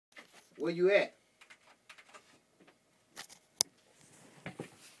Where you at?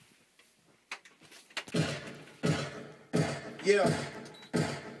 Yeah.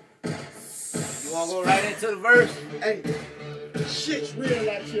 You wanna go right into the verse? Hey, shit's real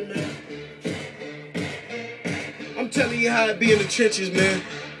out here, man. I'm telling you how it be in the trenches, man.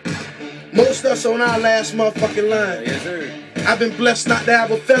 Most of us on our last motherfucking line. Yes, sir. I've been blessed not to have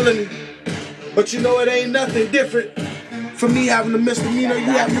a felony. But you know it ain't nothing different from me having a misdemeanor, you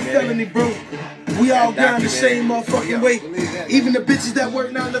having a felony, bro. We all down the same motherfucking way. Even the bitches that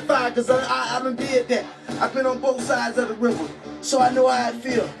work 9 to 5, cause I done did that. I've been on both sides of the river, so I know how it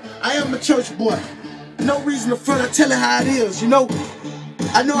feel. I am a church boy. No reason to front, I tell it how it is, you know.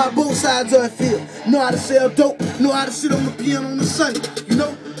 I know how both sides of it feel. Know how to sell dope, know how to sit on the piano on the Sunday, you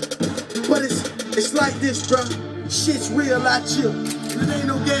know. But it's like this, bro. Shit's real out here. It ain't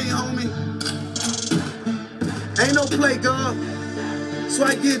no game, homie. Ain't no play, God. So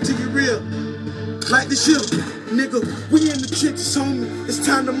I get to you real. Like this here, nigga, we in the trenches, homie. It's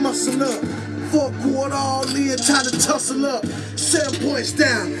time to muscle up. 4 quarter all in, time to tussle up. 7 points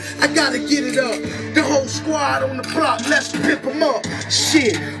down, I gotta get it up. The whole squad on the block, let's pimp them up.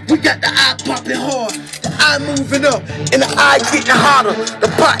 Shit, we got the eye popping hard, the eye moving up, and the eye getting hotter. The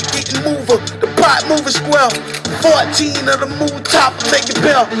pot getting mover, the pot moving square. 14 of the move top and make it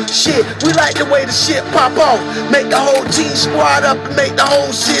bell. Shit, we like the way the shit pop off. Make the whole team squad up and make the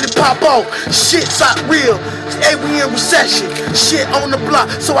whole city pop off. Shit's not real. Hey, we in recession. Shit on the block,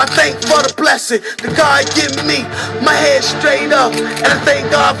 so I thank for the blessing that God giving me. My head straight up, and I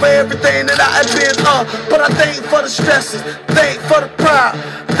thank God for everything that I have been up. But I thank for the stresses, thank for the pride,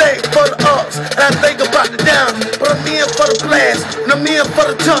 thank for the ups, and I think about the down. But I'm in for the blast, and I'm in for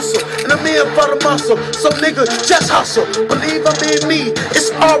the tussle, and I'm in for the muscle. So nigga, just hustle. Believe I'm in me.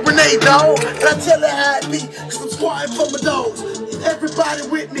 It's Rna, dog, and I tell it how it be, cause I'm squatting for my dogs. Everybody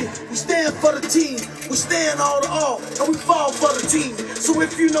with me, we stand for the team. We stand all to all, and we fall for the team. So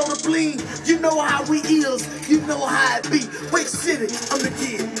if you know the bling, you know how we is, you know how it be. Wake City, I'm the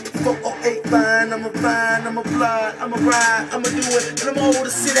kid. 408 fine, I'm a blind, I'm a blood, I'm a ride, I'ma do it, and I'm over the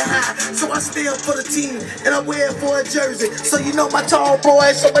city high. So I stand for the team, and I wear it for a jersey. So you know my tall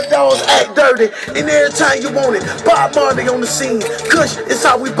boys, so my dogs act dirty. And every time you want it, Bob Marley on the scene. Kush, it's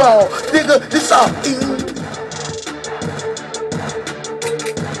how we ball. Nigga, this all